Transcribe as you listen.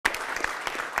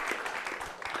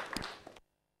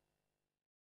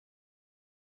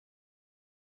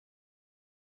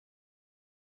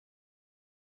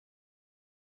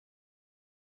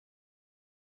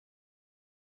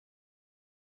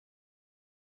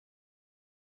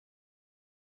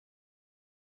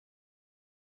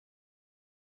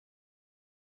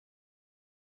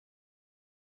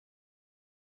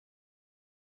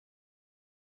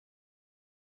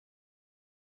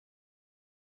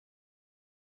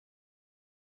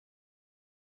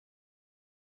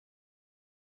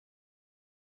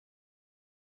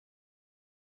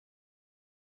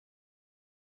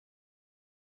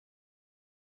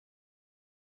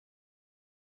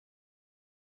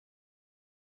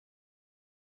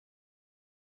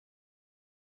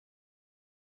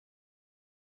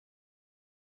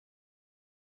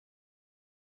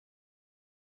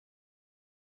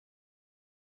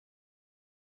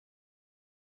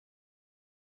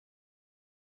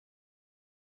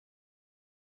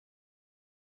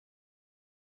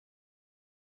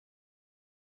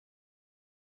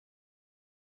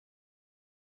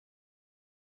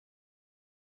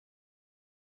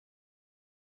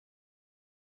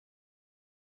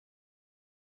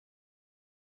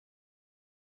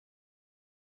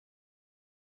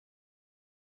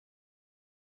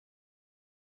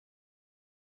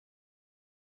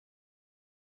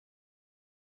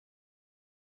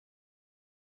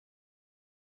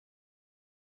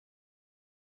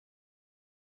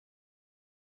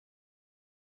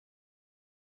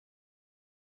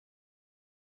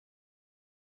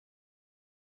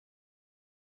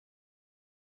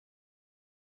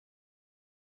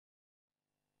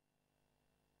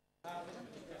This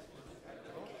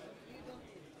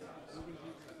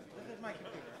is my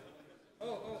computer.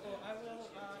 Oh, I will,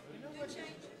 you know what?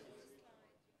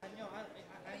 I know, I'll do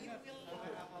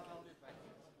it back.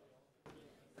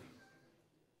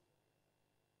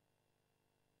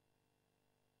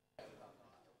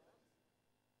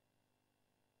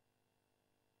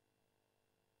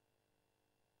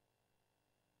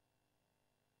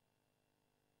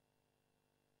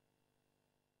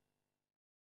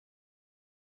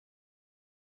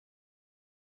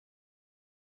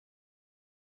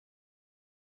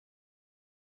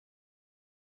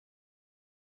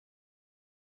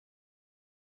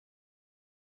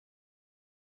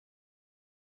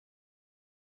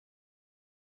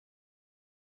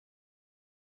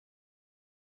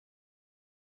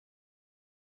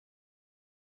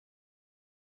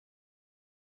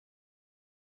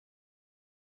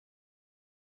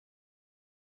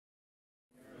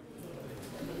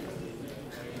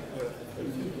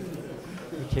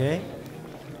 Okay.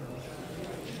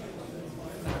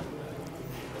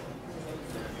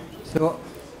 So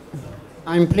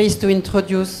I'm pleased to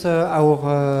introduce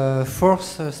our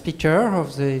fourth speaker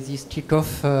of this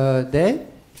kickoff day,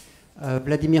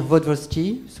 Vladimir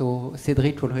Voevodsky. So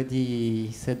Cedric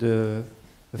already said a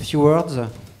few words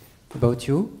about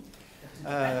you.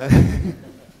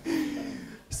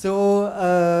 So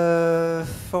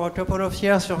for a couple of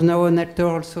years, you're now an actor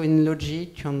also in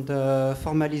logic and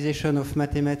formalization of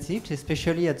mathematics,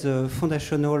 especially at the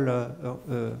foundational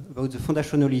about the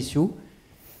foundational issue.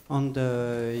 And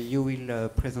you will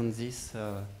present this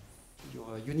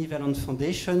your Univalent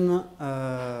Foundation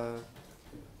on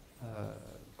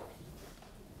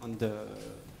the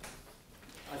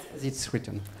as it's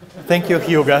written. Thank you,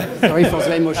 Hugo. Sorry for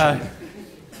the emotion.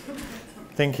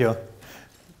 Thank you.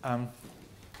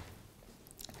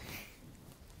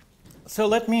 So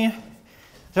let me.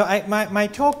 So my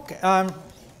talk.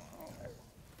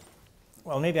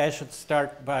 Well, maybe I should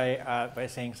start by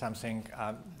saying something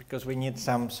because we need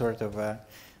some sort of a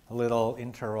little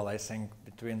interval, I think,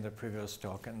 between the previous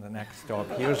talk and the next talk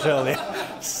usually.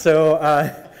 So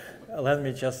let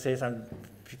me just say some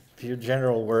few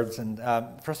general words. And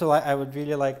first of all, I would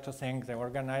really like to thank the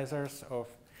organizers of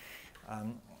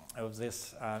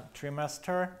this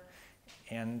trimester,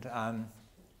 and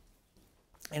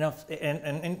you know,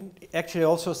 and actually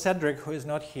also Cedric, who is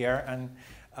not here, and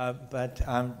but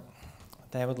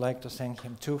I would like to thank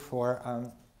him too for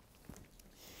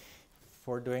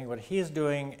doing what he's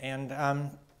doing. And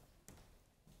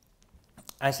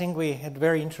I think we had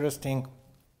very interesting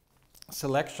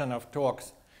selection of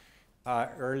talks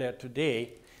earlier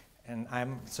today, and I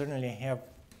certainly have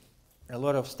a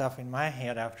lot of stuff in my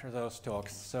head after those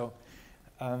talks. So,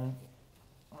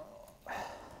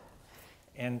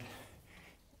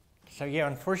 so yeah,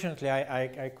 unfortunately,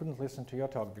 I couldn't listen to your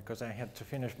talk because I had to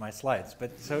finish my slides.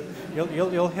 But so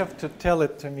you'll have to tell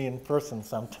it to me in person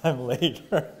sometime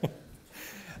later.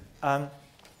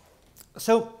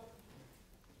 So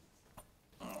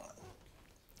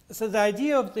the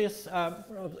idea of this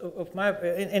of my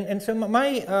and so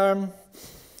my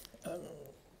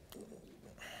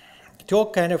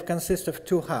talk kind of consists of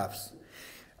two halves.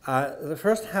 The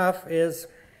first half is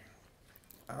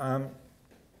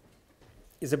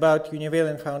about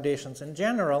Univalent Foundations in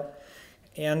general,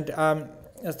 and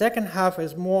the second half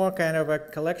is more kind of a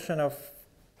collection of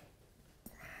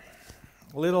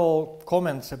little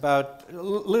comments about,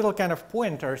 little kind of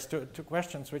pointers to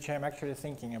questions which I'm actually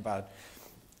thinking about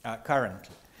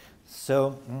currently.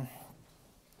 So,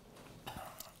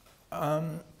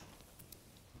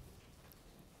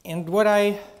 and what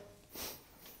I've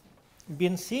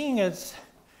been seeing is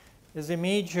a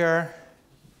major,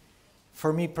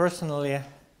 for me personally,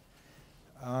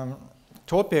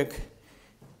 topic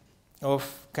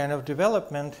of kind of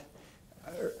development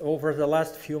over the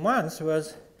last few months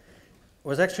was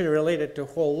actually related to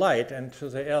whole light and to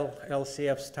the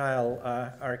LCF style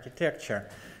architecture.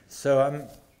 So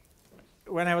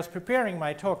when I was preparing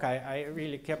my talk, I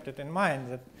really kept it in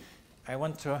mind that I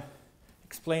want to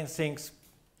explain things.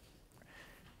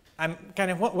 I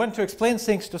kind of want to explain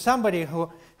things to somebody who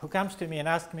comes to me and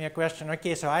asks me a question.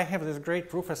 Okay, so I have this great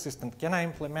proof assistant. Can I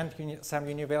implement some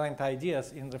univalent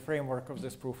ideas in the framework of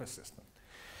this proof assistant?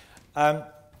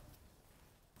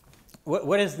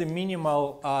 What is the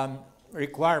minimal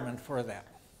requirement for that?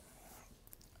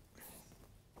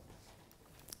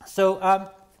 So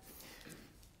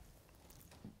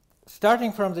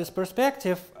starting from this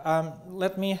perspective,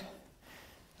 let me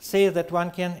say that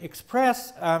one can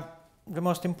express the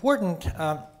most important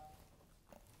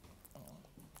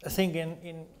thing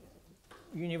in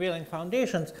Univalent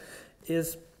Foundations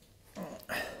is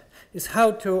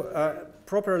how to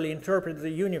properly interpret the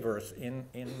universe in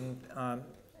a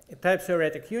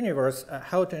type-theoretic universe,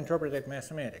 how to interpret it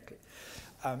mathematically.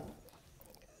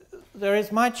 There is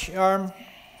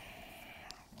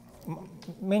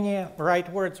many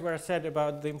right words were said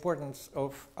about the importance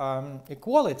of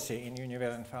equality in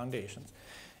univalent foundations.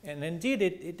 And indeed,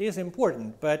 it is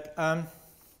important, but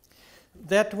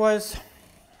that was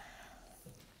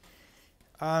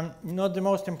not the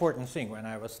most important thing when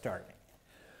I was starting.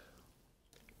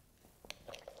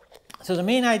 So the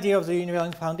main idea of the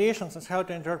Univalent Foundations is how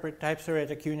to interpret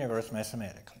type-theoretic universe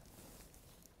mathematically.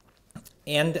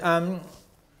 And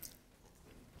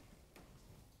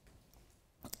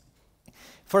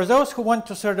for those who want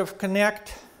to sort of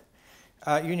connect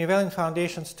Univalent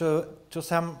Foundations to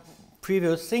some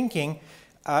previous thinking,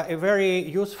 a very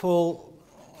useful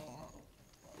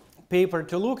paper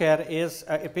to look at is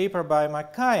a paper by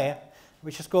Poincaré,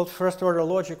 which is called First Order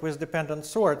Logic with Dependent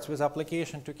Sorts with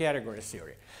Application to Category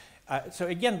Theory. So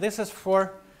again, this is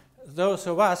for those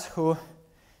of us who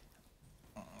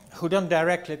don't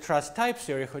directly trust type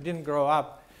theory, who didn't grow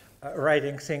up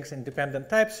writing things in dependent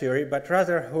type theory, but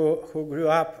rather who grew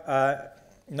up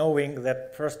knowing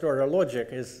that first order logic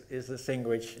is the thing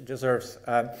which deserves,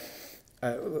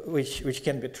 which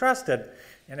can be trusted,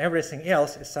 and everything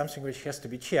else is something which has to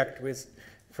be checked with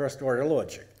first order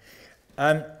logic.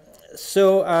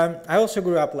 So I also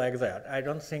grew up like that. I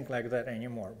don't think like that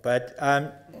anymore. But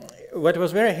what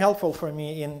was very helpful for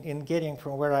me in getting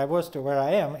from where I was to where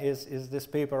I am is this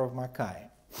paper of Poincaré.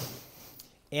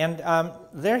 And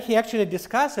there he actually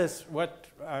discusses what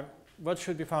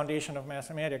should be foundation of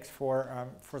mathematics for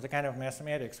the kind of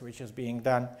mathematics which is being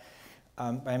done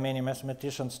by many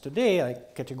mathematicians today,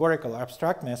 like categorical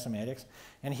abstract mathematics.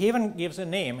 And he even gives a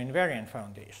name, invariant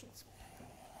foundations.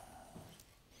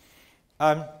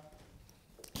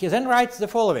 He then writes the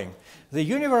following: the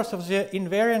universe of the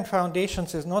invariant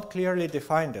foundations is not clearly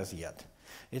defined as yet.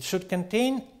 It should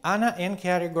contain ana n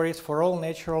categories for all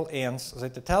natural n's. The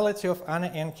totality of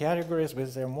ana n categories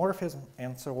with their morphism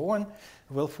and so on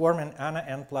will form an ana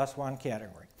n plus 1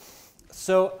 category.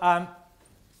 So,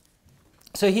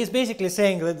 so he's basically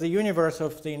saying that the universe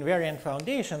of the invariant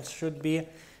foundations should be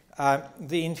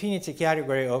the infinity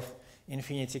category of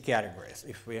infinity categories,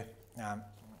 if we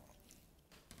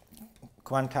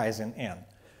quantize in n.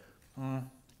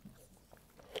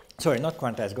 Sorry, not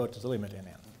quantize, go to the limit in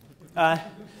n.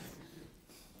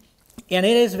 And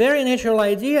it is a very natural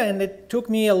idea, and it took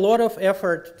me a lot of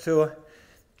effort to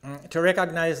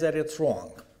recognize that it's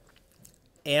wrong.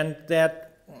 And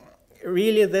that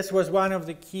really this was one of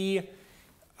the key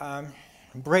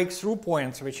breakthrough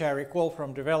points which I recall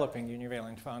from developing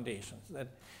univalent foundations. That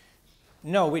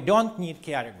no, we don't need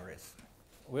categories.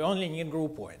 We only need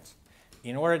group points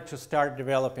in order to start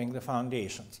developing the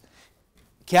foundations.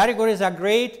 Categories are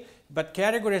great, but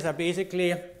categories are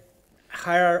basically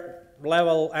higher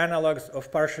level analogs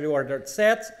of partially ordered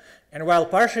sets. And while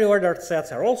partially ordered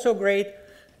sets are also great,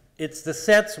 it's the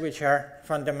sets which are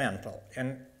fundamental.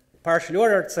 And partially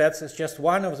ordered sets is just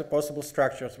one of the possible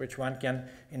structures which one can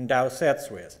endow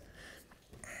sets with.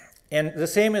 And the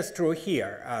same is true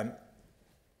here.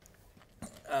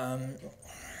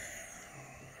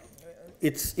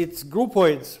 It's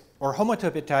groupoids or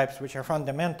homotopy types which are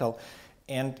fundamental,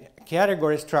 and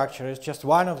category structure is just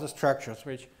one of the structures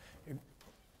which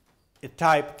a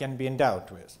type can be endowed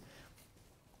with.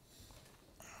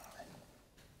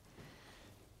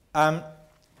 And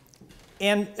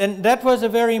that was a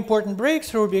very important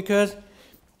breakthrough because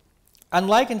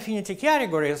unlike infinity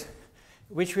categories,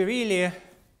 which we really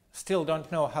still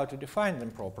don't know how to define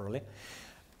them properly,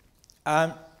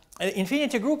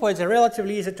 infinity groupoids are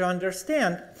relatively easy to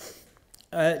understand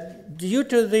due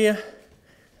to the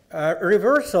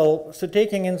reversal, so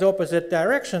taking in the opposite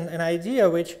direction, an idea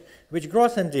which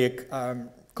Grothendieck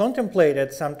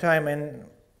contemplated sometime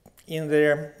in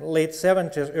the late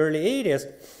 70s, early 80s.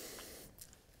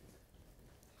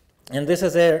 And this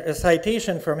is a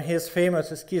citation from his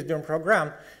famous Esquisse-Durm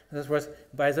program. This was,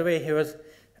 by the way, he was,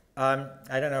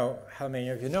 I don't know how many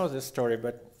of you know this story,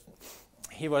 but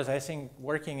he was, I think,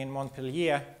 working in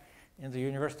Montpellier, in the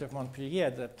University of Montpellier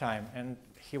at that time, and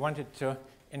he wanted to,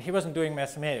 and he wasn't doing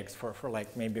mathematics for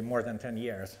like maybe more than 10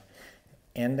 years.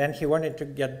 And then he wanted to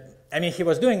get, I mean, he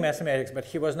was doing mathematics, but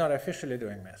he was not officially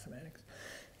doing mathematics.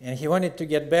 And he wanted to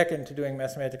get back into doing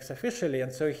mathematics officially,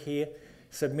 and so he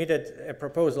submitted a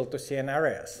proposal to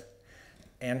CNRS.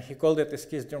 And he called it the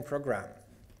Esquisse-Durm program.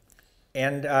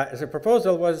 And the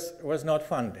proposal was not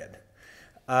funded.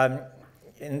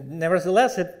 And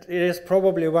nevertheless, it is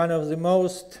probably one of the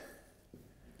most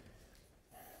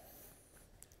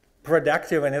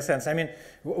productive, in a sense. I mean,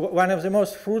 one of the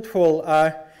most fruitful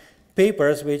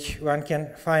papers which one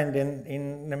can find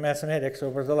in the mathematics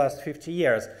over the last 50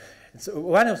 years. So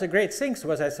one of the great things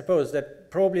was, I suppose,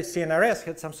 that probably CNRS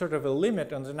had some sort of a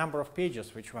limit on the number of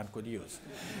pages which one could use.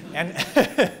 And,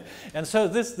 and so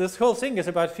this whole thing is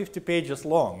about 50 pages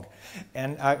long.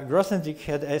 And Grothendieck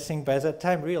had, I think, by that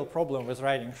time, real problem with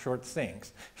writing short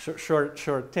things,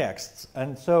 short texts.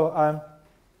 And so,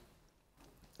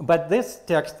 but this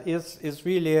text is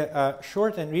really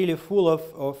short and really full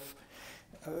of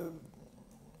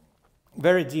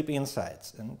very deep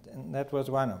insights, and that was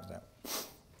one of them.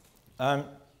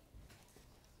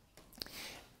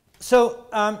 So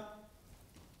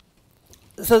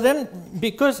then,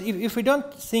 because if we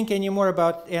don't think anymore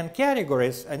about n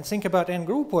categories and think about n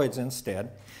groupoids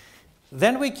instead,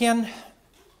 then we can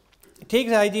take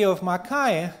the idea of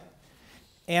Mackay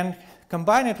and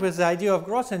combine it with the idea of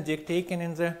Grothendieck taken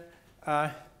in the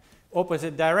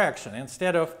opposite direction.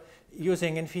 Instead of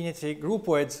using infinity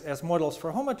groupoids as models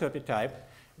for homotopy type,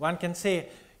 one can say,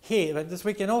 hey, but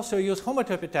we can also use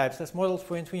homotopy types as models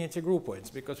for infinity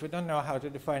groupoids, because we don't know how to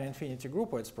define infinity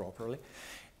groupoids properly.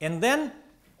 And then,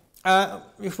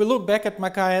 if we look back at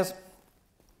Mackay's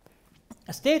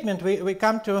statement, we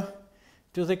come to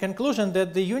the conclusion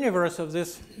that the universe of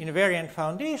these invariant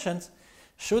foundations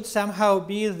should somehow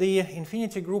be the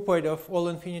infinity groupoid of all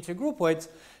infinity groupoids,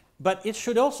 but it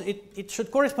should also it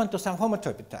should correspond to some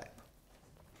homotopy type.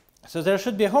 So there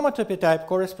should be a homotopy type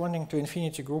corresponding to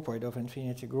infinity groupoid of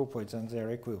infinity groupoids and their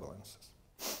equivalences.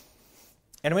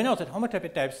 And we know that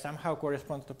homotopy types somehow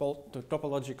correspond to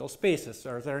topological spaces,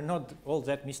 or they're not all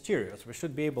that mysterious. We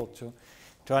should be able to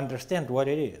understand what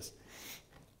it is.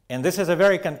 And this is a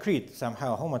very concrete,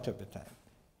 somehow, homotopy type.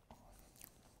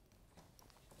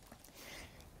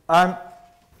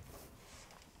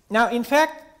 Now, in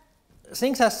fact,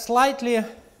 things are slightly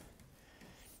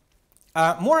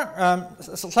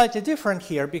slightly different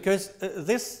here, because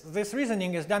this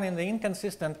reasoning is done in the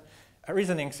inconsistent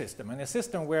reasoning system, in a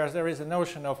system where there is a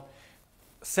notion of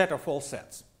set of all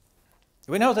sets.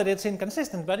 We know that it's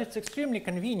inconsistent, but it's extremely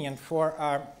convenient for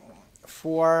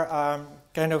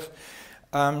kind of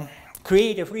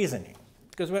creative reasoning,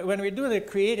 because when we do the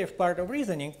creative part of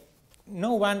reasoning,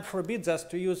 no one forbids us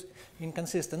to use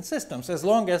inconsistent systems, as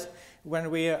long as when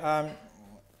we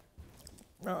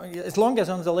as long as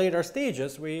on the later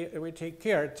stages we take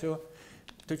care to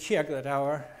check that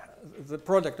the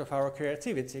product of our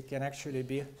creativity can actually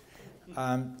be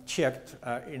checked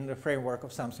in the framework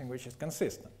of something which is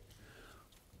consistent.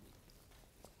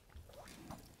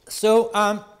 So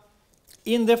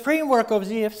in the framework of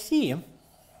ZFC,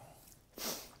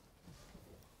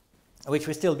 which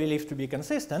we still believe to be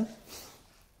consistent,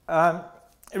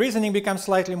 reasoning becomes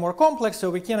slightly more complex, so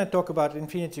we cannot talk about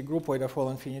infinity groupoid of all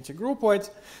infinity groupoids.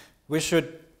 We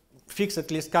should fix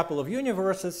at least a couple of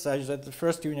universes such that the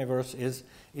first universe is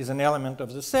an element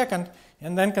of the second,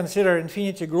 and then consider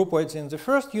infinity groupoids in the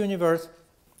first universe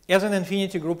as an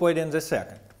infinity groupoid in the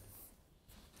second.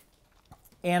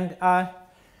 And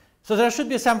so there should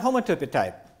be some homotopy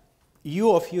type,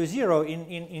 U of U0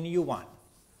 in U1.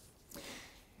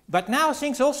 But now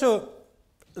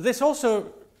this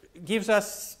also gives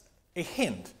us a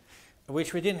hint,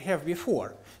 which we didn't have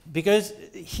before, because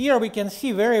here we can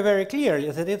see very, very clearly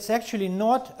that it's actually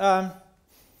not a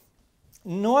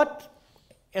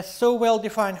so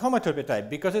well-defined homotopy type,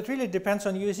 because it really depends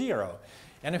on U0.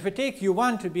 And if we take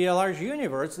U1 to be a large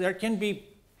universe, there can be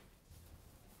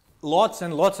lots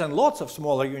and lots and lots of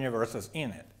smaller universes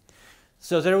in it.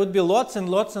 So there would be lots and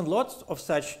lots and lots of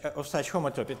such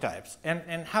homotopy types.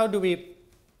 And how do we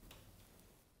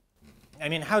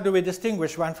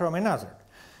distinguish one from another?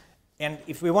 And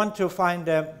if we want to find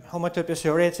a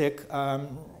homotopy-theoretic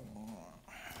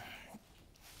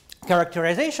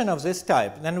characterization of this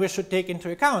type, then we should take into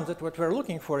account that what we're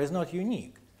looking for is not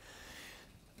unique.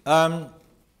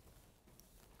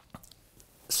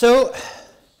 So,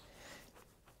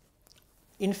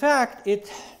 in fact,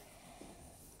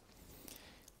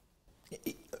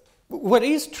 what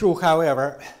is true,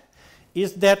 however,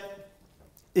 is that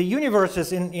the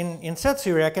universes in set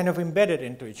theory are kind of embedded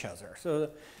into each other. So,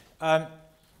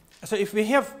 so if we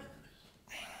have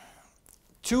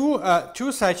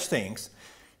two such things,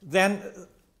 then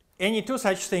any two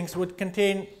such things would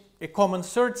contain a common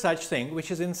third such thing,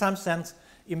 which is in some sense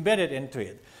embedded into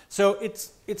it. So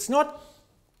it's not.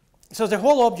 So the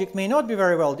whole object may not be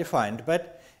very well defined,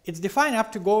 but it's defined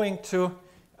up to going to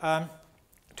a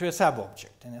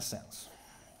sub-object in a sense.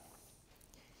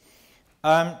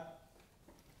 And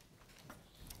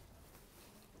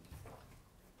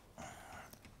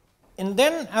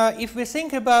then if we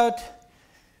think about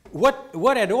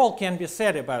what at all can be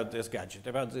said about this gadget,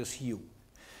 about this U,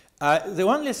 The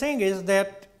only thing is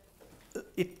that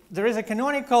there is a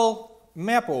canonical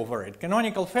map over it,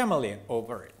 canonical family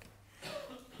over it,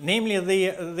 namely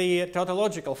the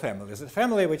tautological family, the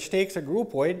family which takes a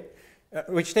groupoid,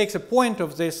 which takes a point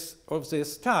of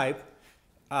this type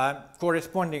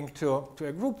corresponding to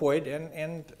a groupoid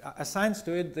and assigns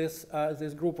to it this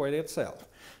groupoid itself.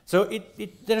 So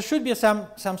there should be some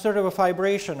sort of a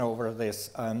fibration over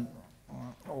this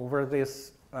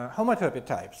homotopy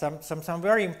type, some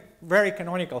very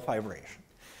canonical fibration.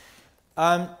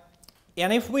 And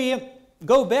if we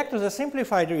go back to the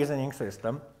simplified reasoning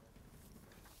system,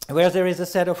 where there is a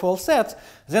set of all sets,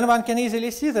 then one can easily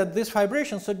see that this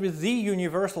fibration should be the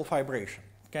universal fibration.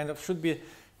 Kind of should be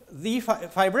the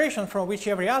fibration from which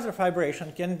every other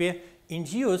fibration can be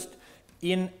induced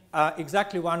in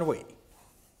exactly one way.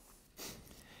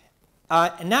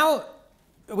 Now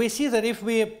we see that if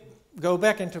we go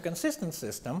back into consistent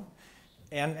system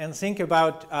and think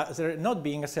about there not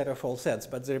being a set of all sets,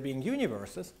 but there being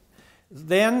universes,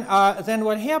 then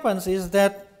what happens is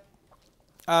that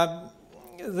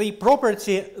the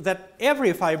property that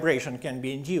every fibration can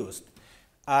be induced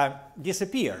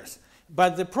disappears,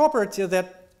 but the property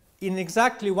that in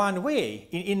exactly one way,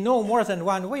 in no more than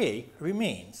one way,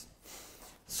 remains.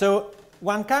 So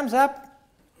one comes up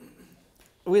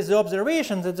with the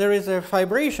observation that there is a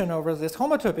fibration over this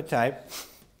homotopy type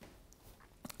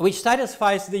which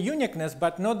satisfies the uniqueness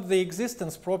but not the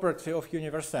existence property of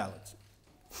universality.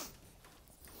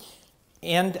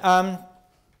 And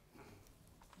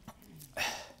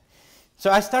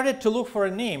so I started to look for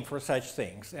a name for such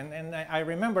things. And I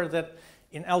remember that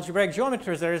in algebraic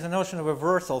geometry there is a notion of a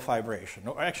versal fibration,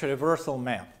 or actually a versal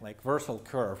map, like versal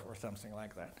curve or something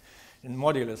like that, in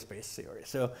modular space theory.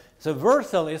 So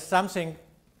versal is something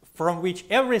from which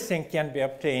everything can be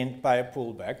obtained by a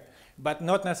pullback, but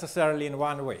not necessarily in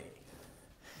one way.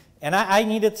 And I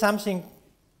needed something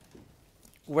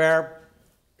where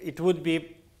it would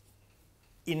be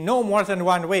in no more than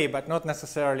one way, but not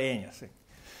necessarily anything.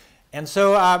 And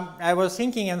so I was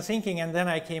thinking, and then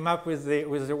I came up with the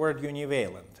word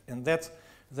univalent. And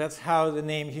that's how the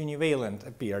name univalent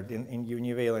appeared in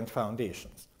Univalent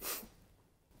Foundations.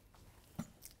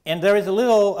 And there is a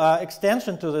little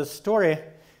extension to the story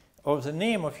of the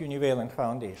name of Univalent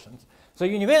Foundations. So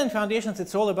Univalent Foundations,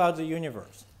 it's all about the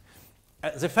universe.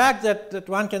 The fact that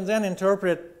one can then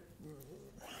interpret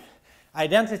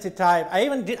identity type, I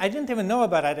didn't even know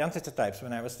about identity types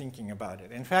when I was thinking about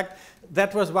it. In fact,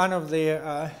 that was one of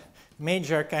the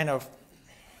major kind of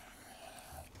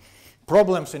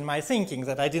problems in my thinking,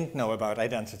 that I didn't know about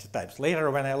identity types. Later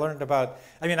when I learned about,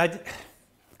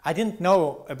 I didn't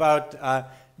know about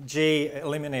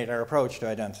J-eliminator approach to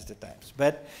identity types.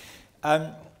 But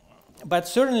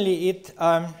certainly it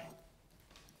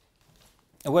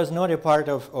was not a part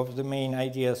of the main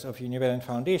ideas of Univalent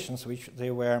Foundations, which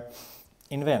they were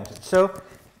invented. So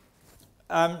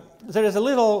there is a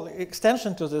little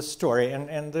extension to this story,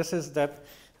 and this is that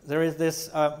there is this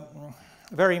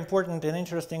very important and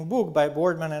interesting book by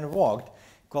Boardman and Vogt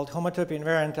called Homotopy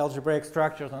Invariant Algebraic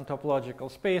Structures on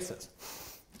Topological Spaces.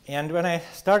 And when I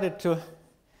started to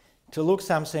look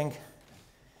something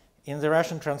in the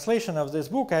Russian translation of this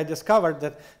book, I discovered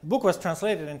that the book was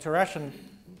translated into Russian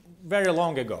very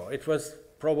long ago. It was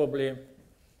probably,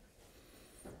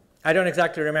 I don't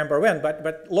exactly remember when,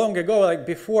 but long ago, like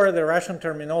before the Russian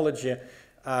terminology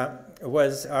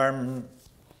was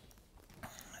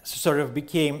sort of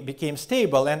became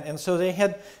stable, and so they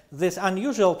had this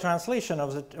unusual translation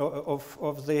of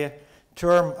the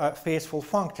term faithful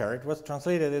functor. It was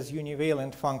translated as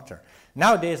univalent functor.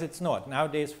 Nowadays it's not.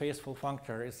 Nowadays faithful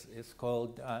functor is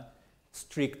called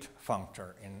strict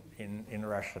functor in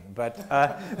Russian, but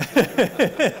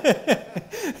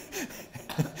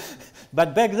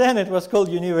but back then it was called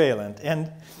univalent.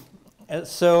 And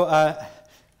so I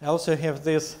also have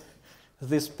this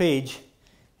page,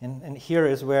 and here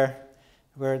is where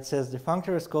it says the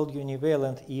functor is called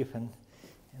univalent if and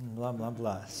blah blah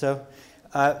blah. So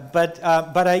but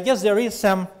I guess there is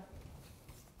some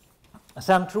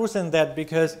truth in that,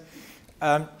 because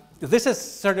this is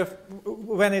sort of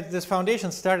when this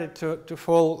foundation started to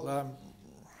fall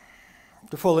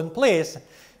in place.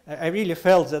 I really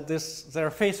felt that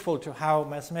they're faithful to how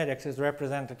mathematics is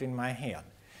represented in my head,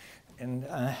 and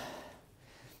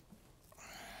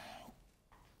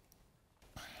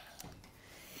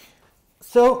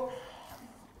so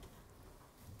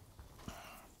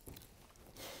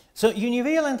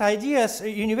univalent ideas,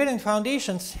 univalent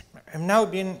foundations have now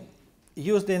been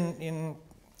used in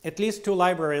at least two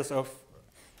libraries of,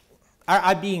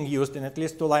 are being used in at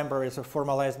least two libraries of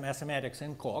formalized mathematics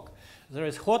in Coq. There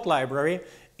is Hot library,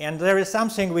 and there is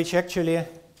something which actually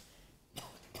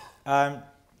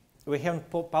we haven't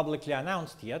publicly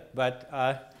announced yet, but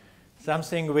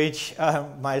something which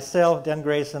myself, Dan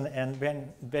Grayson, and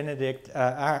Benedict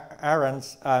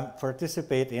Ahrens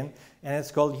participate in, and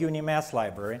it's called UniMass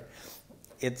Library.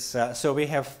 It's so we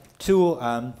have two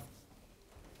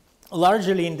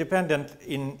largely independent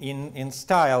in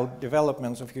style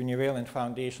developments of Univalent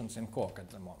Foundations in Cork at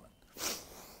the moment.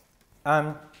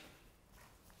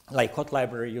 Like Hot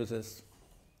Library uses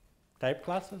type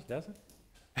classes, does it?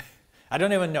 I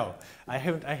don't even know. I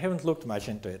haven't looked much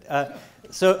into it.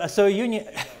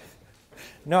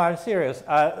 No, I'm serious.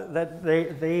 That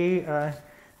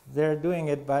they're doing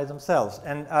it by themselves.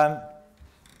 And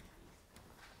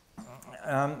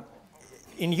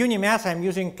in UniMass, I'm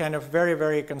using kind of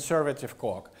very conservative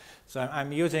Cork. So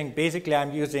I'm using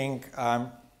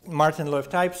Martin Löw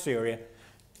type theory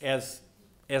as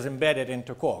embedded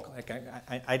into Cork. Like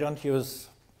I don't use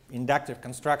inductive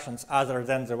constructions other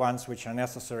than the ones which are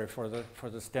necessary for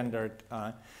the standard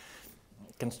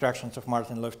constructions of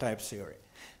Martin Löw type theory.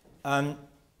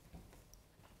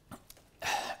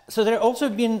 So there also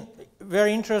been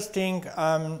very interesting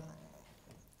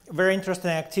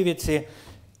activity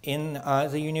in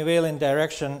the univalent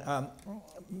direction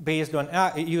based on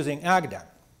using Agda.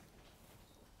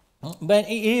 But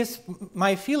it is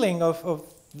my feeling of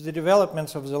the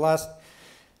developments of the last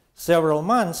several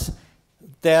months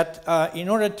that in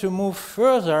order to move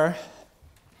further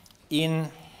in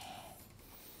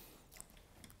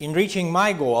reaching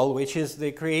my goal, which is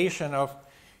the creation of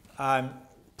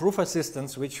proof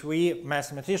assistants which we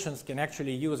mathematicians can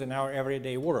actually use in our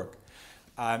everyday work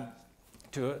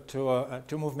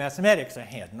to move mathematics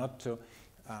ahead, not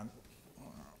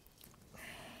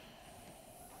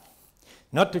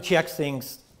to check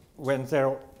things when they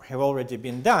have already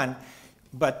been done,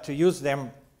 but to use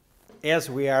them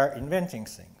as we are inventing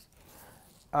things.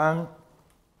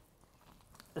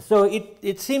 So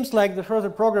it seems like the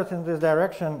further progress in this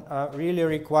direction really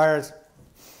requires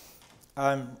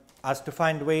us to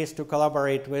find ways to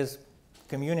collaborate with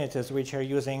communities which are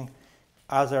using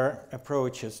other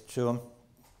approaches to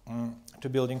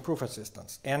building proof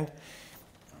assistants. And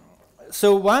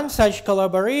so one such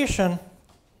collaboration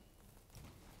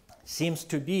seems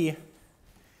to be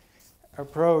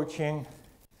approaching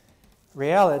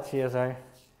reality, as I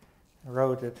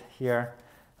wrote it here.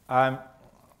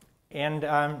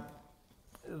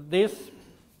 This,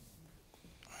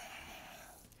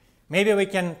 maybe we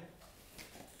can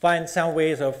find some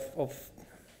ways of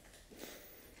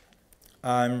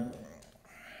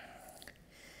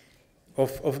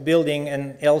building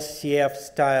an LCF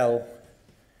style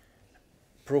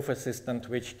proof assistant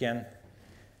which can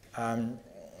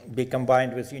be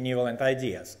combined with univalent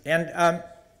ideas. And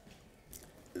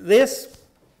this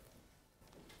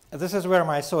is where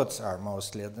my thoughts are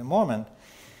mostly at the moment.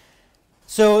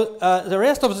 So the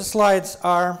rest of the slides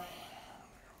are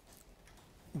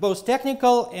both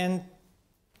technical and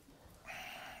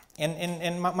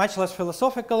much less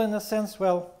philosophical in a sense.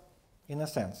 Well, in a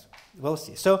sense, we'll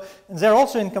see. So they're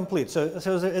also incomplete. So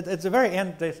at the very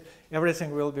end,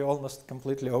 everything will be almost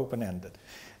completely open-ended,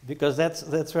 because that's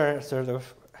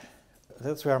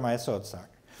where my thoughts are.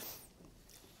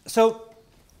 So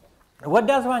what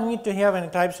does one need to have in a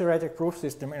type-theoretic proof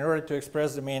system in order to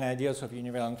express the main ideas of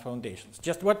univalent foundations?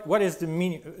 Just what is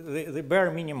the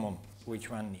bare minimum which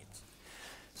one needs?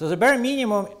 So the bare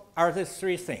minimum are these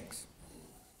three things.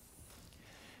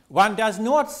 One does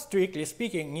not, strictly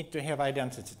speaking, need to have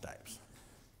identity types.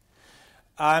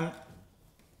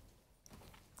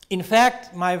 In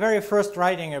fact, my very first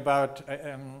writing about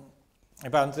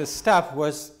this stuff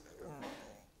was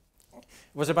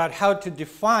about how to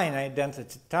define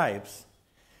identity types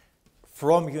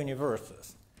from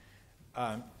universes.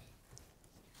 And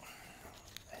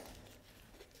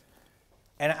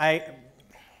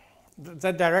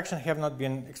that direction have not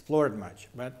been explored much,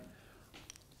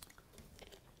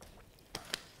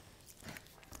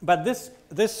 but these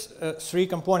three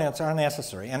components are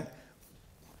necessary, and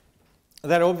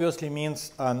that obviously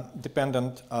means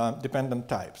dependent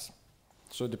types.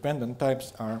 So dependent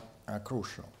types are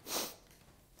crucial.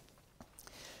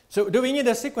 So do we need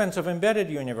a sequence of embedded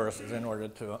universes in order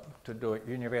to do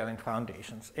univalent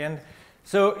foundations? And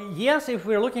so yes, if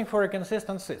we're looking for a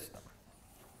consistent system.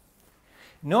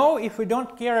 No, if we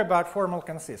don't care about formal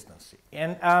consistency.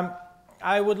 And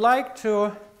I would like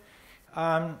to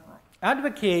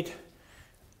advocate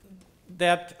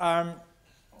that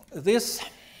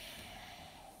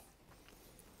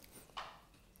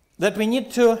that we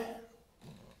need to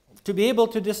be able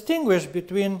to distinguish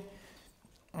between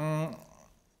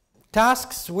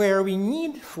tasks where we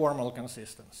need formal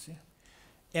consistency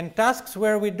and tasks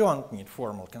where we don't need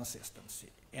formal consistency.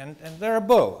 And there are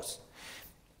both.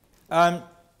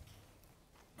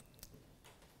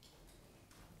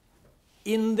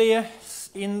 In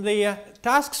the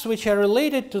tasks which are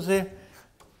related to the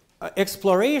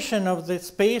exploration of the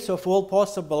space of all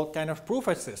possible kind of proof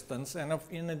assistance and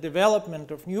in the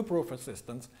development of new proof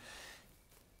assistance,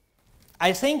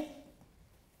 I think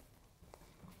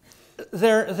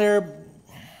there are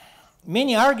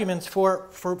many arguments for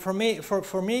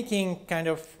making kind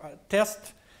of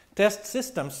test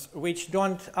systems which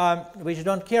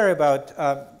don't care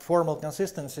about formal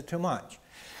consistency too much.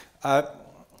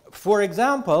 For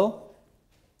example,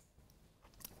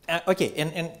 okay,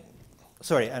 and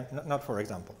sorry, not for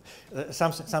example,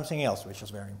 something else which is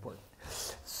very important.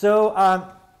 So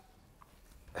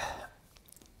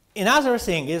another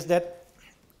thing is that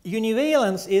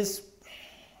univalence is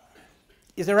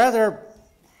a rather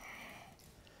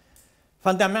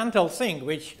fundamental thing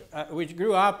which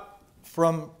grew up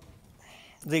from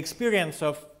the experience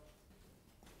of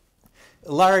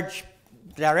large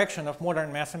direction of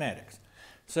modern mathematics.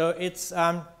 So it's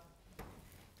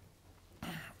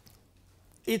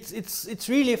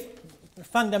really a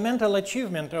fundamental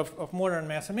achievement of modern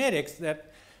mathematics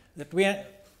that we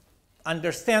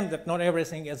understand that not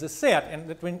everything is a set, and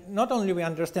that not only we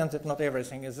understand that not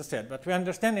everything is a set, but we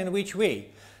understand in which way,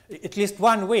 at least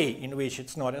one way in which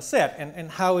it's not a set, and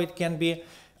how it can be,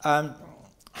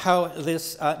 how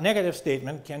this negative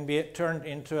statement can be turned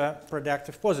into a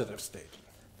productive positive statement.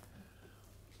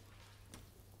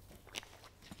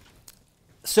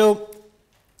 So,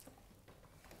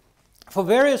 for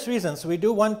various reasons, we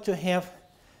do want to have,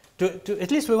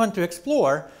 at least we want to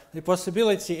explore the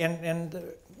possibility and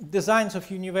designs of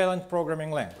univalent programming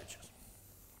languages.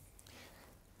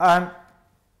 Now,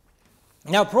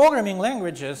 programming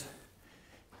languages,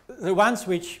 the ones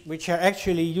which are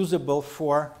actually usable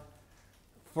for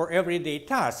everyday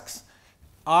tasks,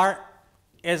 are,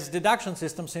 as deduction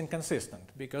systems, inconsistent,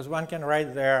 because one can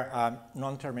write their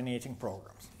non-terminating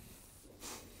programs.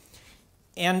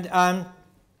 And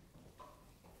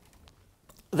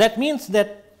that means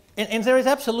that, and there is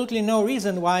absolutely no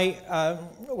reason why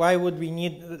would we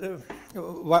need,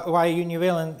 why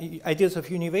ideas of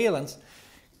univalence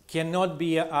cannot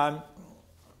be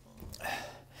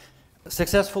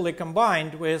successfully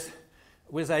combined with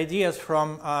ideas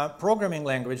from programming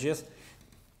languages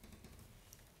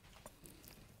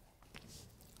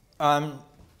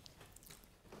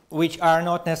which are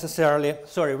not necessarily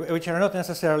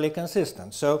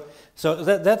consistent. So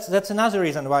that's another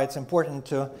reason why it's important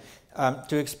to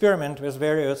experiment with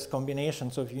various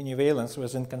combinations of univalence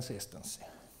with inconsistency.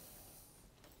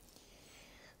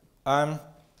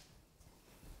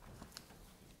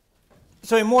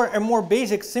 So a more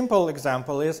basic, simple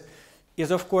example is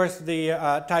of course the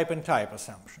type and type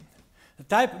assumption.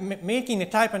 Making a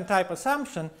type and type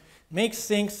assumption makes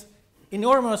things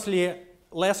enormously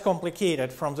less complicated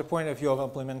from the point of view of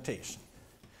implementation.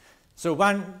 So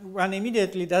one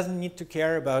immediately doesn't need to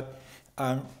care about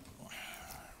a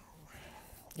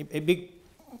big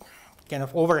kind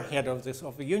of overhead of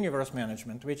the universe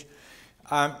management, which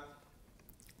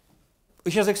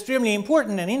is extremely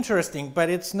important and interesting, but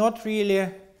it's not really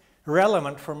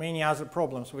relevant for many other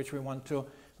problems which we want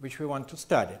to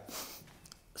study.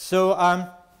 So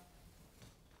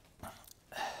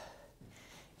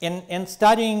in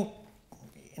studying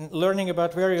and learning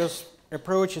about various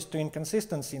approaches to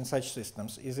inconsistency in such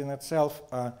systems is in itself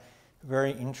a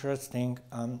very interesting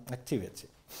activity.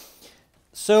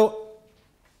 So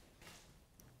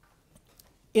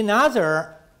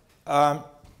another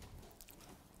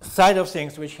side of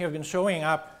things which have been showing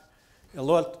up a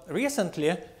lot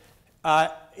recently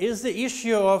is the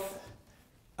issue of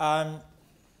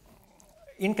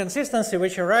inconsistency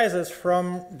which arises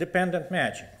from dependent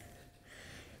matching.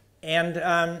 And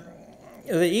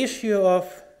the issue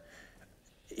of,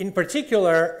 in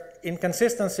particular,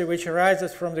 inconsistency which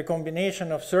arises from the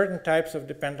combination of certain types of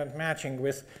dependent matching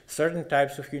with certain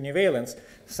types of univalence,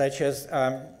 such as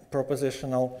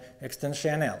propositional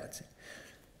extensionality.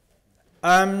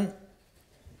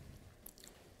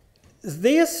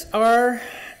 This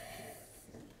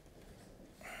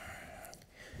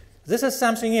is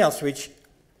something else which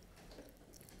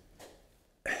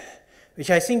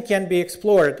I think can be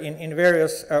explored in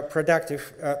various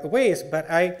productive ways, but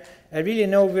I really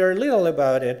know very little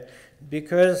about it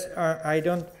because I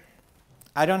don't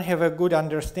have a good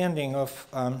understanding of.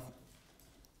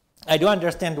 I do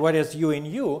understand what is U in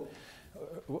U.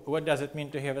 What does it mean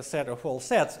to have a set of all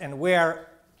sets, and where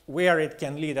it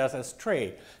can lead us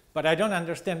astray. But I don't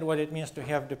understand what it means to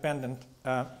have dependent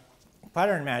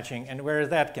pattern matching and where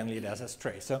that can lead us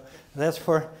astray. So that's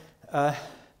for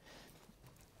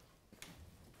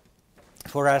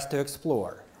us to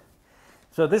explore.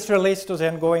 So this relates to the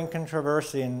ongoing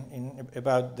controversy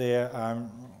about the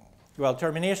well,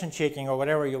 termination checking, or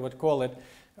whatever you would call it,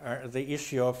 the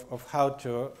issue of how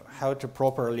to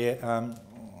properly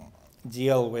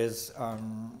deal with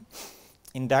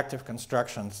inductive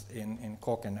constructions in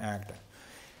Coq and Agda.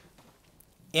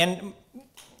 And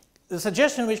the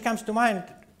suggestion which comes to mind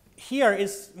here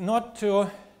is not to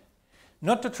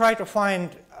try to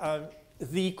find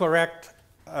the correct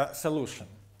solution,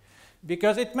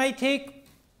 because it may take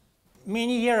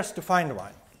many years to find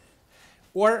one,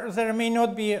 or there may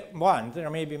not be one, there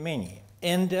may be many.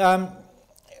 And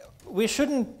we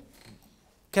shouldn't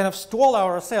kind of stall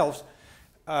ourselves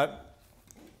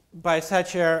by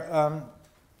such a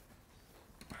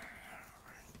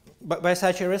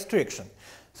restriction.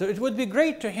 So it would be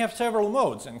great to have several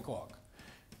modes in Coq,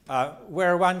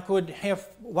 where one could have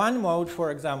one mode, for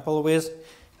example, with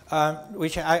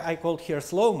which I called here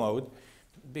slow mode,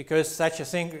 because such a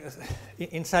thing,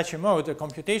 in such a mode, the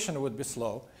computation would be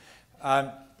slow,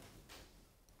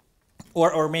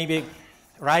 or maybe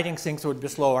writing things would be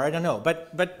slower. I don't know,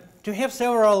 but to have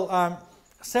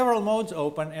several modes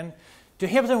open and to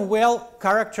have them well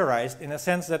characterized, in a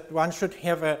sense that one should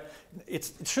have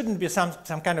it shouldn't be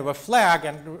some kind of a flag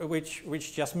and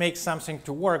which just makes something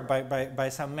to work by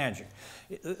some magic.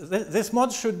 This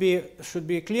mode should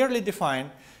be clearly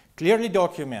defined, clearly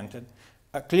documented,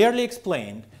 clearly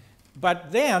explained,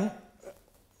 but then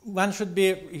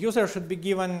user should be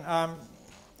given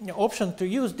option to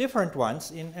use different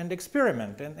ones and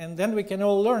experiment, and then we can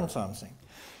all learn something.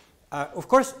 Of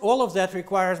course, all of that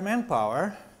requires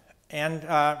manpower, and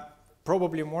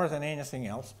probably more than anything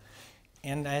else.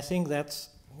 And I think that's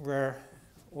where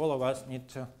all of us need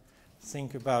to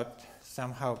think about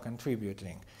somehow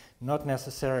contributing. Not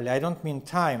necessarily, I don't mean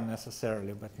time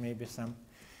necessarily, but maybe some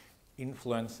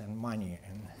influence and money.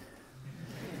 And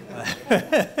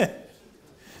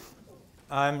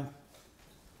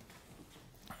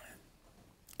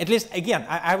at least, again,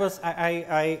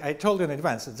 I told you in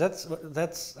advance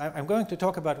that I'm going to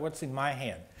talk about what's in my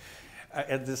head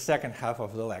at the second half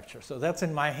of the lecture. So that's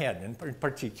in my head in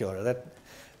particular, that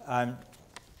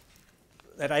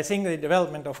I think the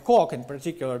development of Coq in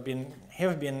particular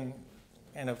have been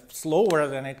kind of slower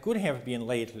than it could have been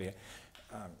lately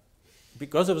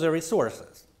because of the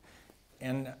resources.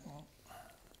 And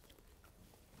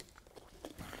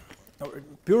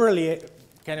purely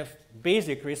kind of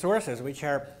basic resources which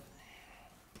are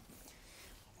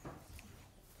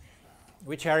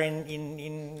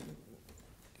in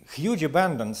huge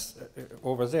abundance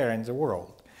over there in the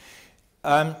world.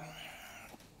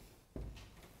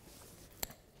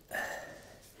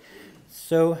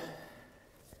 So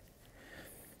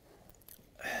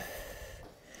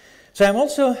I'm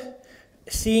also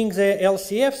seeing the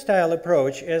LCF style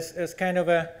approach as kind of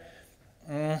a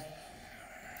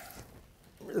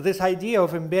this idea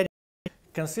of embedding a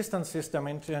consistent system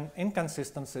into an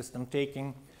inconsistent system,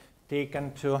 taken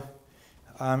to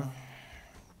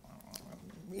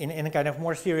in a kind of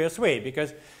more serious way,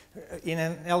 because in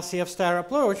an LCF style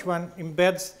approach, one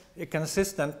embeds a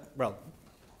consistent, well,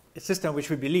 a system which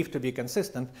we believe to be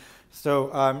consistent. So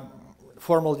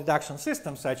formal deduction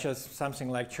systems, such as something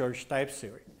like Church type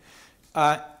theory,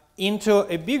 into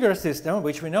a bigger system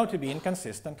which we know to be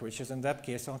inconsistent, which is in that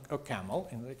case a camel,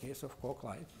 in the case of Coq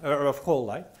light, or of whole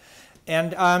light,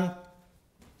 and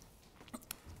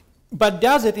but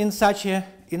does it in such a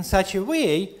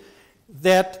way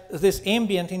that this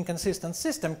ambient inconsistent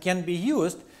system can be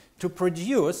used to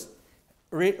produce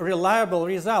reliable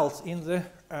results in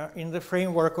the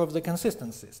framework of the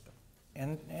consistent system.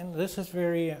 And this is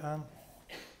very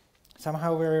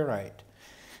somehow very right.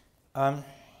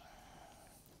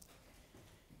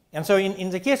 And so in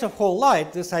the case of whole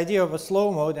light, this idea of a slow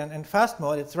mode and fast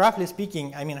mode, it's roughly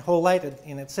speaking, I mean, whole light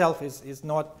in itself is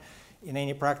not in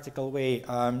any practical way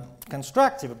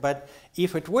constructive, but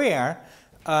if it were,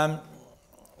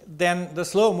 then the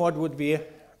slow mode would be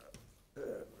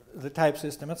the type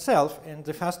system itself, and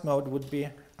the fast mode would be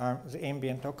the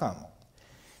ambient or camel.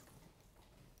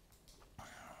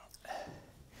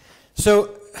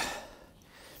 So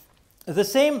the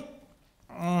same,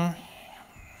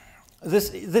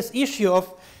 this issue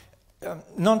of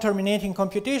non-terminating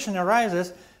computation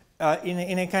arises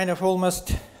in a kind of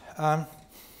almost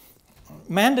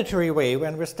mandatory way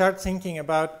when we start thinking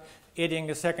about adding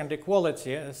a second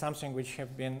equality, something which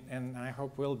have been, and I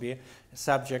hope will be, a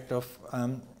subject of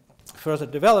further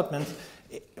development.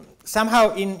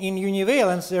 somehow in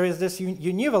univalence there is this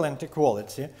univalent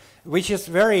equality, which is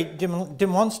very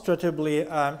demonstratively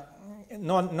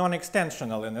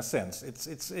non-extensional in a sense.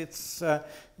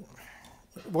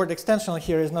 Word extensional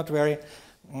here is not very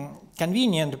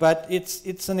convenient, but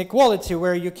it's an equality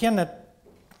where you cannot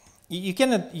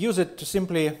use it to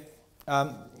simply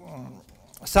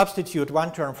substitute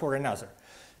one term for another.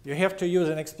 You have to use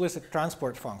an explicit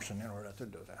transport function in order to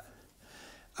do that.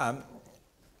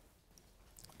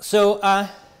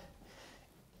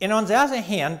 And on the other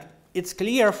hand, it's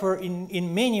clear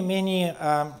in many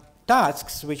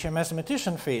tasks which a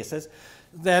mathematician faces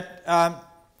that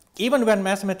even when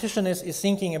mathematician is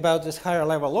thinking about these higher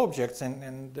level objects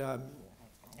and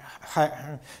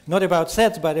not about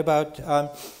sets but about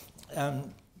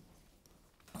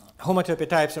homotopy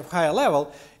types of higher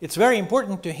level, it's very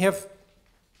important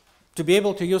to be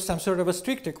able to use some sort of a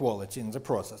strict equality in the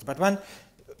process. But one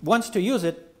wants to use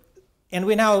it, and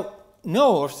we now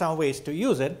know of some ways to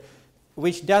use it,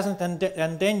 which doesn't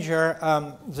endanger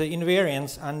the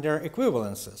invariance under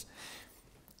equivalences.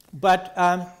 But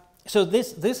so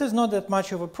this is not that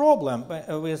much of a problem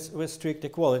with strict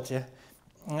equality.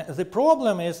 The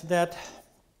problem is that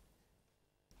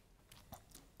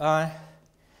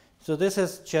so this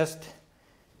is just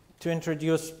to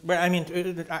introduce, well, I mean,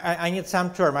 I need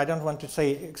some term. I don't want to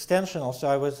say extensional, so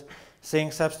I was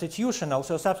saying substitutional.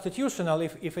 So substitutional,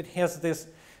 if it has this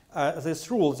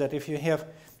rule that if you have,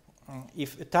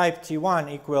 if type T1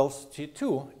 equals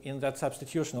T2 in that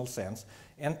substitutional sense,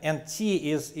 and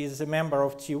T is a member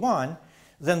of T1,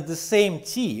 then the same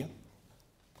T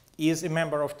is a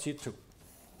member of T2.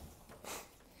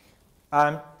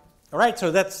 All right,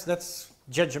 so that's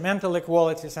judgmental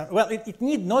equality. Well, it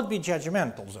need not be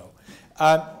judgmental, though.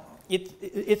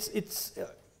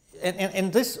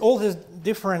 And all these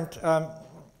different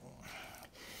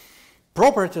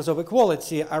properties of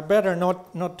equality are better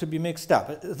not to be mixed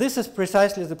up. This is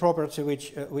precisely the property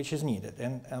which is needed,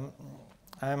 and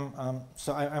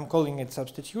so I'm calling it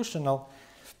substitutional.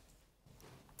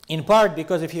 In part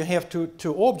because if you have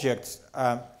two objects,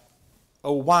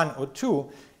 O1 or 2,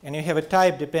 and you have a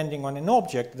type depending on an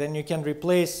object, then you can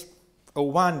replace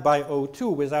O1 by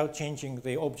O2 without changing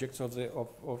the objects of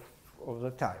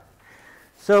the type.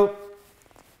 So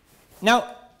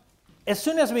now, as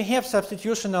soon as we have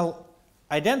substitutional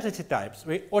identity types,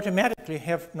 we automatically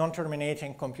have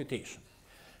non-terminating computation.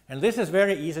 And this is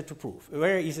very easy to prove,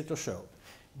 very easy to show,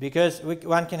 because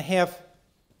one can have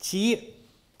T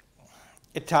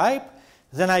a type,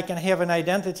 then I can have an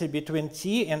identity between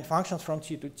T and functions from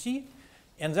T to T,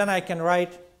 and then I can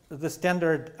write the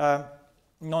standard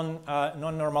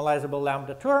non-normalizable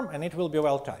lambda term, and it will be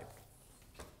well typed.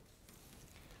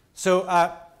 So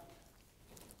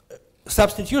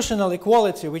substitutional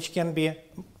equality, which can be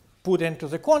put into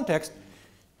the context,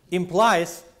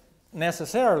 implies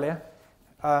necessarily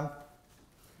that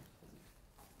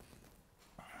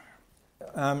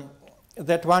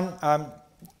one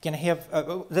can have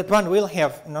that one will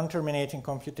have non-terminating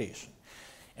computation.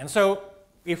 And so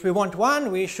if we want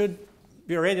one, we should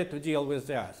be ready to deal with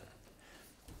the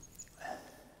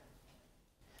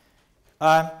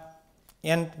other.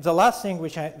 And the last thing,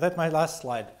 that's my last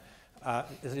slide.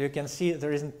 As you can see,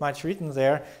 there isn't much written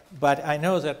there, but I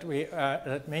know that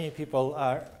that many people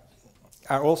are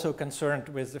also concerned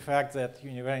with the fact that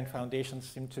Univalent Foundations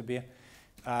seem to be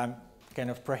kind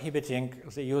of prohibiting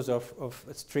the use of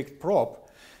a strict prop,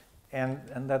 and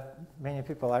that many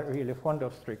people are really fond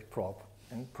of strict prop,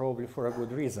 and probably for a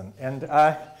good reason. And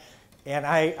I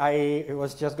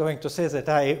was just going to say that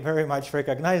I very much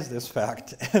recognize this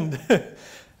fact, and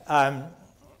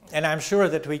I'm sure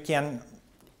that we can.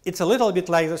 It's a little bit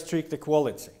like the strict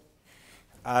equality.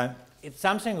 It's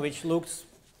something which looks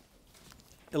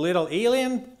a little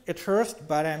alien at first,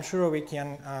 but I'm sure we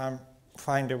can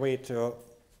find a way to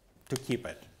keep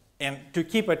it, and to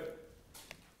keep it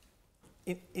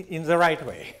in the right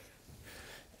way.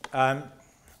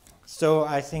 So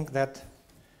I think that's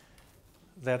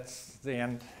the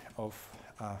end of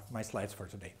my slides for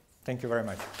today. Thank you very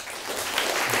much.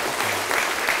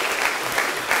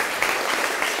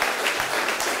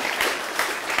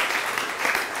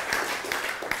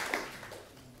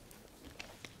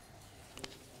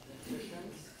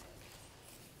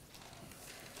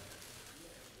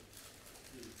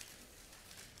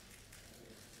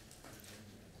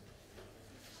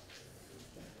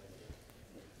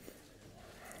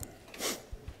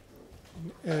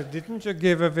 Didn't you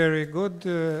give a very good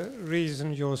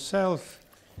reason yourself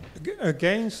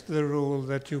against the rule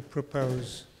that you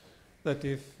propose, that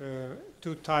if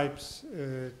two types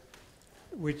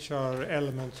which are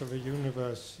elements of a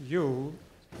universe U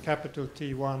capital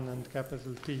T1 and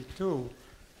capital T2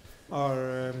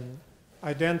 are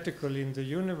identical in the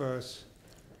universe,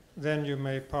 then you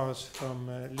may pass from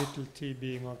little t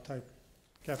being of type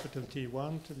capital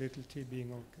T1 to little t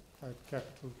being of type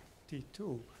capital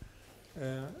T2.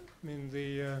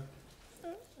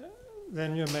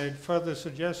 Then you made further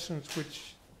suggestions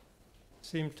which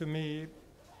seem to me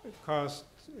cast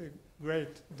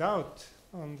great doubt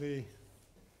on the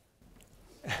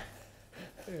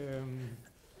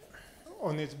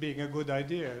on it being a good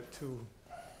idea to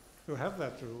have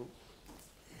that rule.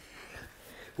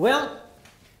 Well,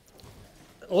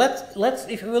 let's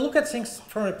if we look at things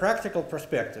from a practical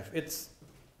perspective, it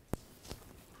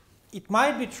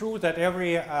might be true that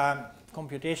every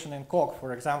computation in Coq,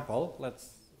 for example,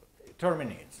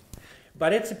 terminates,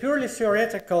 but it's a purely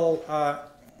theoretical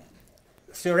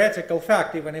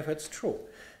fact, even if it's true,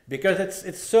 because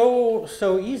it's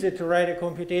so easy to write a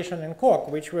computation in Coq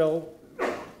which will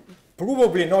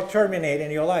provably not terminate in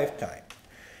your lifetime,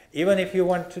 even if you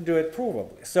want to do it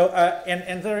provably. So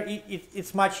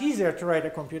it's much easier to write a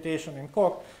computation in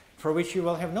Coq for which you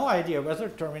will have no idea whether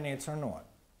it terminates or not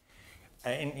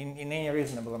in any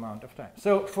reasonable amount of time.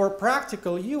 So for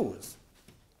practical use,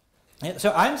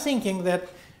 so I'm thinking that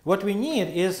what we need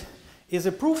is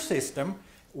a proof system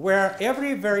where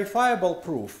every verifiable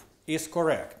proof is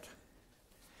correct.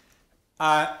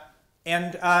 And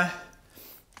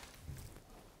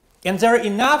there are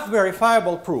enough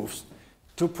verifiable proofs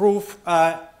to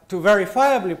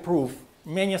verifiably prove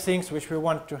many things which we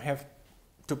want to have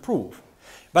to prove.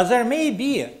 But there may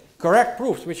be correct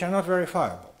proofs which are not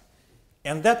verifiable,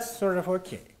 and that's sort of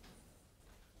okay.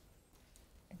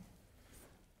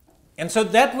 And so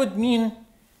that would mean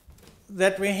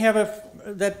that we have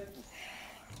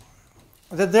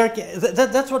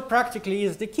that's what practically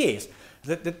is the case.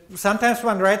 That sometimes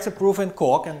one writes a proof in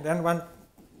Coq and then one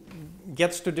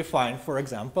gets to define, for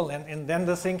example, and then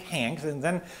the thing hangs, and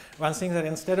then one thinks that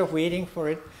instead of waiting for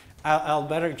it, I'll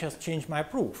better just change my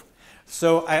proof.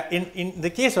 So in the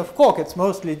case of Coq, it's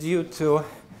mostly due to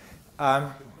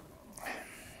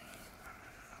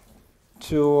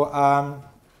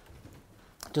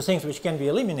things which can be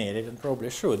eliminated and probably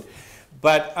should,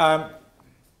 but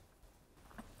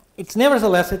it's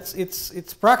nevertheless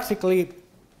it's practically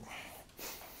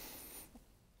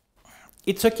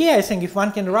it's okay, I think, if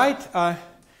one can write a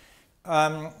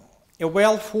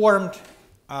well-formed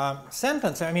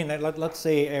sentence. I mean, let's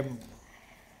say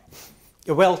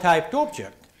a well-typed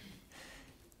object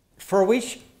for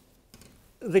which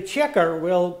the checker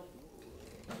will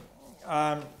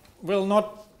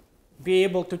not be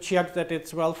able to check that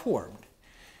it's well-formed.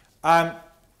 As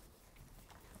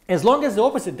long as the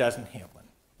opposite doesn't happen,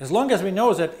 as long as we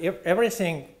know that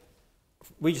everything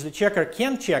which the checker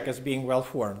can check as being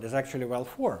well-formed is actually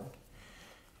well-formed.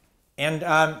 And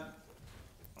no,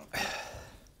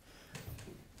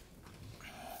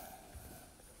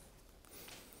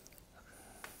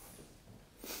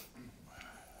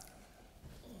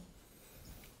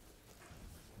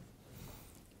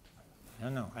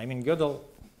 I mean, Gödel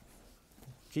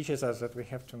teaches us that we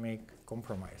have to make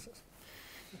compromises.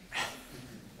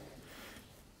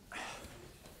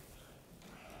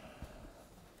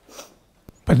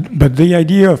 But the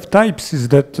idea of types is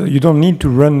that you don't need to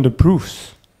run the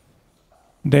proofs.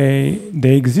 They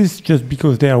exist just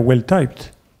because they are well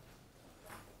typed.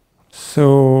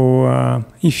 So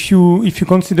if you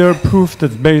consider a proof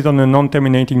that's based on a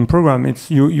non-terminating program,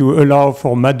 you allow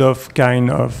for Madoff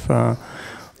kind of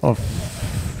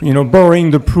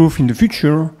borrowing the proof in the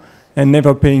future and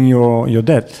never paying your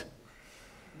debt.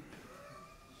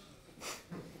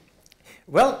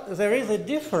 Well, there is a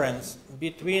difference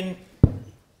between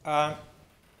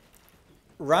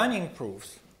running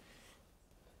proofs,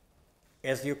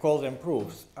 as you call them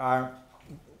proofs,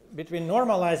 between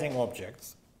normalizing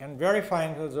objects and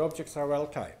verifying that the objects are well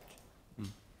typed.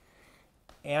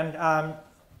 And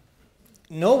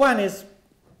no one is,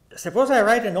 suppose I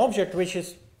write an object which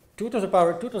is 2 to the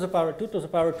power 2 to the power 2 to the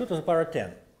power 2 to the power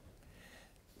 10.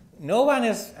 No one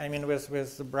is, I mean,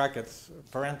 with the brackets,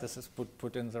 parentheses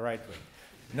put in the right way.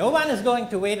 No one is going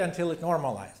to wait until it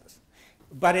normalizes.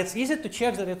 But it's easy to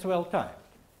check that it's well typed.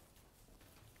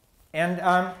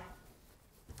 And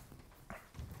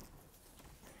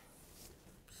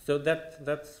so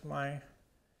that's my...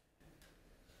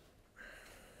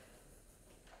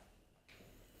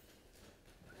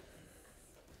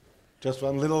 Just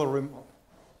one little remark.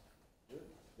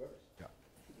 Yeah.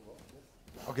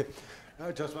 Okay.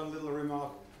 Just one little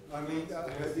remark. I mean, do I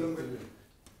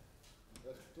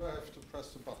have to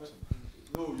press the button?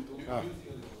 No,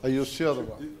 You see the other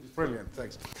one. Brilliant,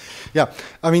 thanks. Yeah,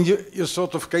 I mean, you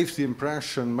sort of gave the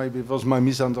impression, maybe it was my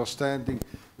misunderstanding,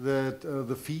 that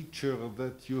the feature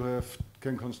that you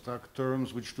can construct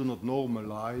terms which do not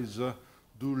normalize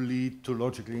do lead to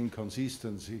logical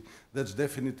inconsistency. That's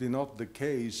definitely not the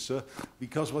case,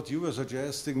 because what you were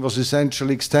suggesting was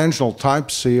essentially extensional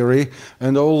type theory,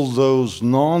 and all those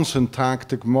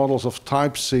non-syntactic models of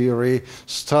type theory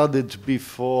studied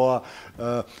before,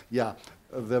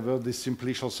 there were the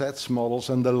simplicial sets models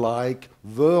and the like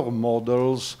were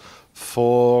models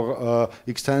for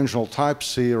extensional type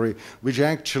theory, which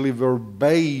actually were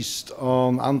based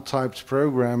on untyped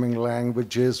programming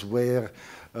languages where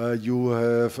you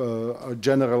have a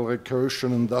general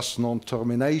recursion and thus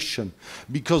non-termination.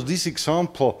 Because this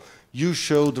example you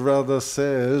showed rather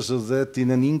says that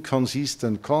in an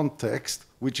inconsistent context,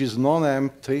 which is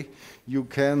non-empty, you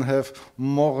can have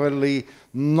morally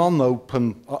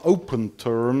non-open open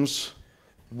terms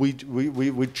which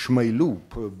may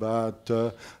loop, but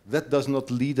that does not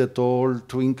lead at all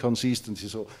to inconsistency.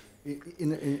 So,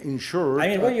 in short, I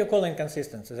mean, what do you call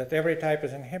inconsistency? That every type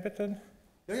is inhibited?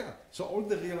 Yeah. So all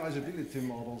the realizability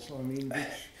models, I mean,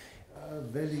 which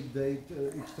validate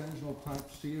extensional type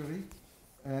theory,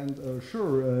 and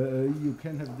you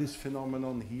can have this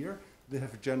phenomenon here. They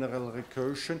have general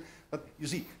recursion. But you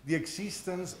see, the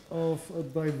existence of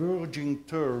diverging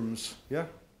terms,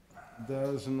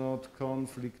 does not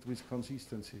conflict with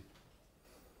consistency.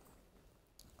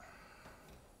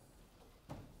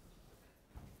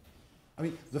 I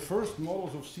mean, the first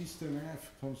models of system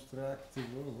F constructed,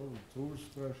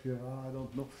 I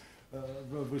don't know,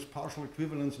 with partial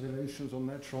equivalence relations on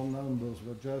natural numbers.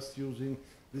 We're just using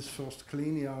this first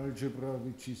Kleene algebra,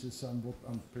 which is a somewhat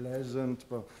unpleasant,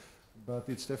 but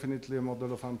it's definitely a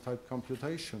model of untyped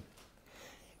computation.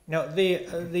 Now,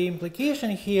 the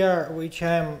implication here, which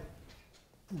I'm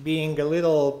being a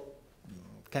little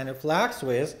kind of lax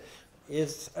with,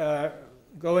 is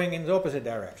going in the opposite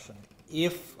direction.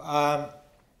 If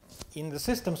in the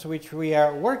systems which we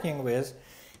are working with,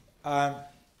 an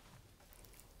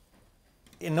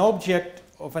object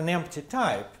of an empty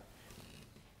type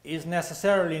is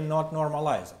necessarily not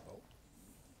normalizable.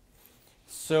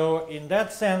 So in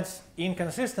that sense,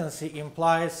 inconsistency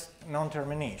implies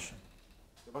non-termination.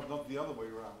 But not the other way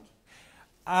around.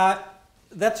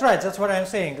 That's right, that's what I'm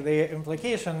saying. The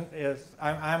implication is,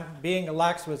 I'm being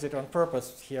lax with it on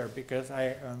purpose here because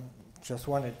I just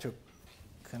wanted to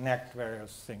connect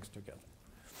various things together.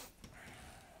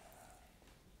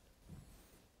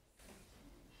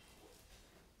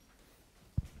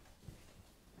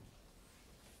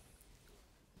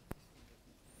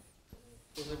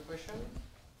 Other question?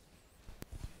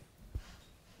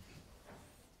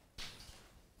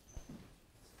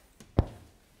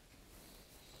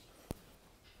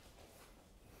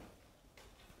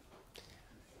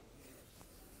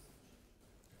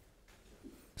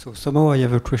 So somehow I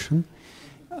have a question.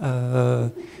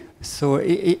 So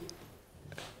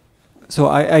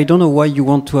I don't know why you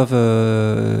want to have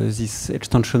this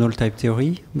extensional type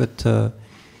theory, but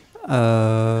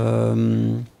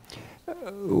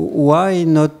why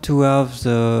not to have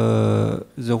the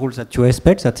rule that you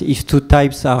expect, that if two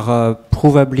types are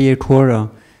provably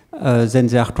equal, then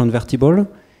they are convertible,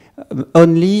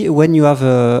 only when you have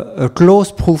a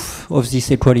close proof of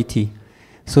this equality,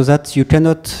 so that you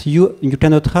cannot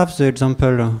have the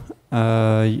example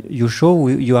you show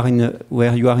where you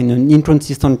are in an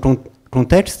inconsistent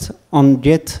context and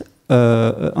get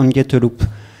a loop.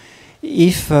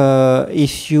 If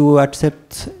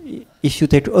you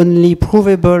take only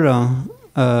provable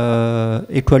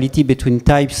equality between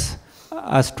types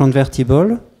as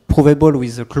convertible, provable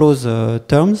with the close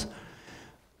terms,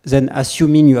 then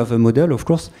assuming you have a model, of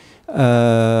course,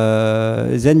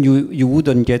 then you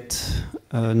wouldn't get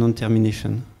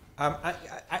non-termination.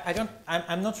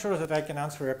 I'm not sure that I can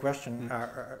answer your question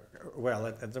well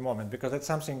at the moment, because it's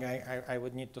something I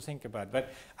would need to think about. But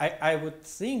I would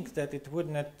think that it would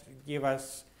not give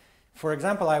us, for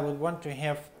example, I would want to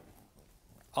have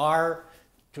r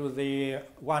to the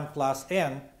 1 plus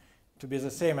n to be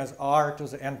the same as r to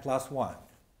the n plus 1.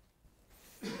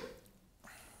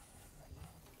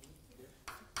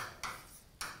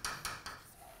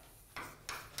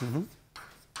 Mm-hmm.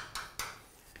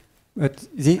 But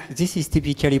this is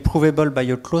typically provable by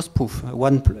a closed proof.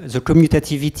 The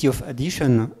commutativity of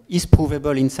addition is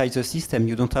provable inside the system.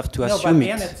 You don't have to assume it.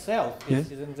 No, but n itself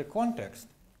is in the context.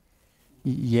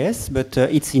 Yes, but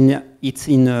it's in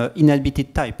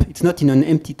inhabited type. It's not in an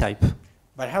empty type.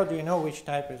 But how do you know which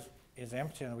type is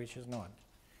empty and which is not?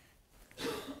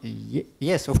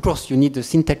 Yes, of course, you need a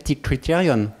syntactic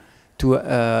criterion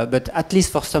but at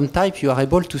least for some type, you are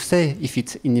able to say if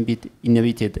it's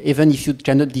inhibited, even if you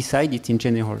cannot decide it in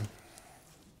general.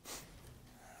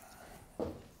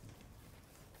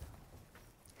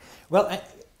 Well,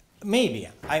 maybe.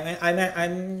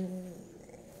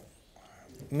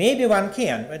 Maybe one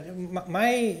can, but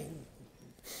my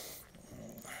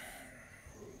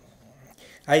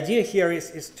idea here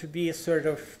is to be sort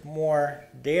of more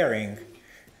daring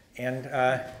and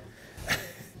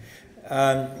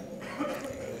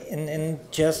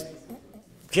just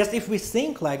if we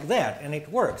think like that and it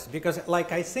works, because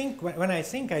like I think when I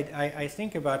think I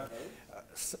think about a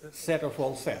set of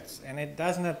all sets, and it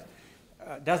doesn't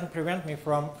prevent me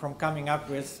from coming up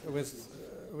with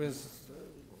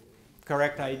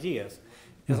correct ideas,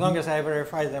 as long as I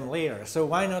verify them later. So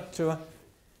why not to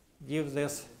give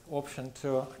this option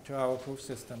to our proof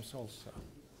systems also?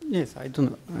 Yes, I don't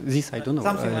know. This I don't know.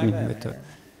 Something like that. But,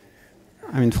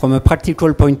 I mean, from a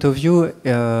practical point of view,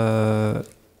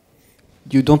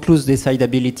 you don't lose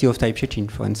decidability of type changing,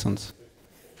 for instance.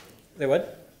 The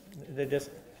what? The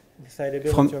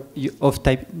decidability From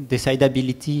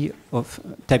decidability of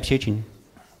type changing.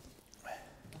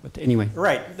 But anyway.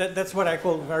 Right. That's what I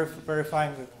call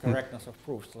verifying the correctness of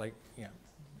proofs. Like, yeah.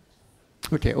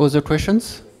 Okay. Other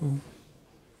questions?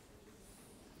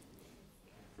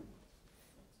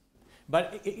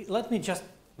 But let me just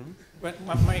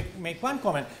make one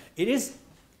comment. It is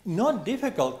not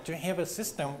difficult to have a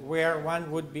system where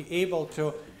one would be able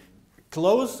to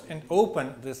close and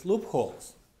open these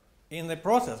loopholes in the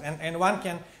process. And one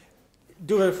can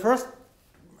do a first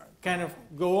kind of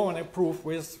go on a proof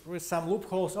with some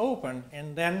loopholes open,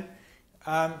 and then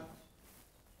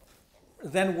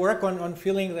work on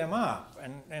filling them up.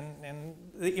 And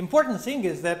the important thing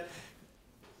is that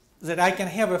I can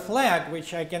have a flag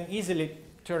which I can easily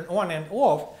turn on and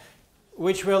off,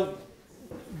 which will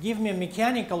give me a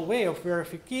mechanical way of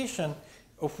verification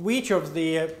of which of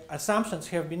the assumptions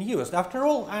have been used. After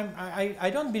all, I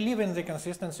don't believe in the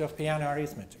consistency of piano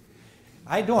arithmetic.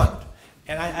 I don't.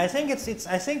 And I think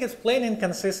it's plain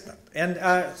inconsistent. And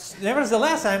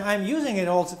nevertheless, I'm using it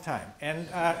all the time.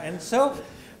 And so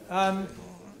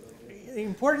the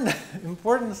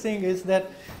important thing is that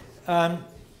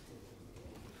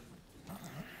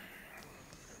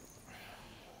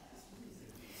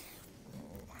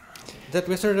that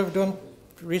we sort of don't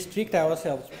restrict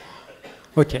ourselves.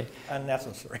 Okay.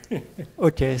 Unnecessary.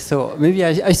 Okay, so maybe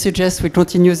I suggest we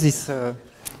continue this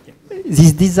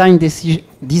this design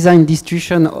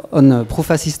discussion on proof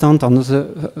assistant on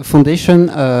the foundation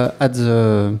at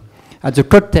the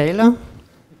cocktail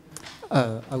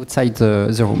outside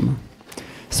the room.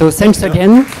 So thanks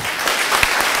again.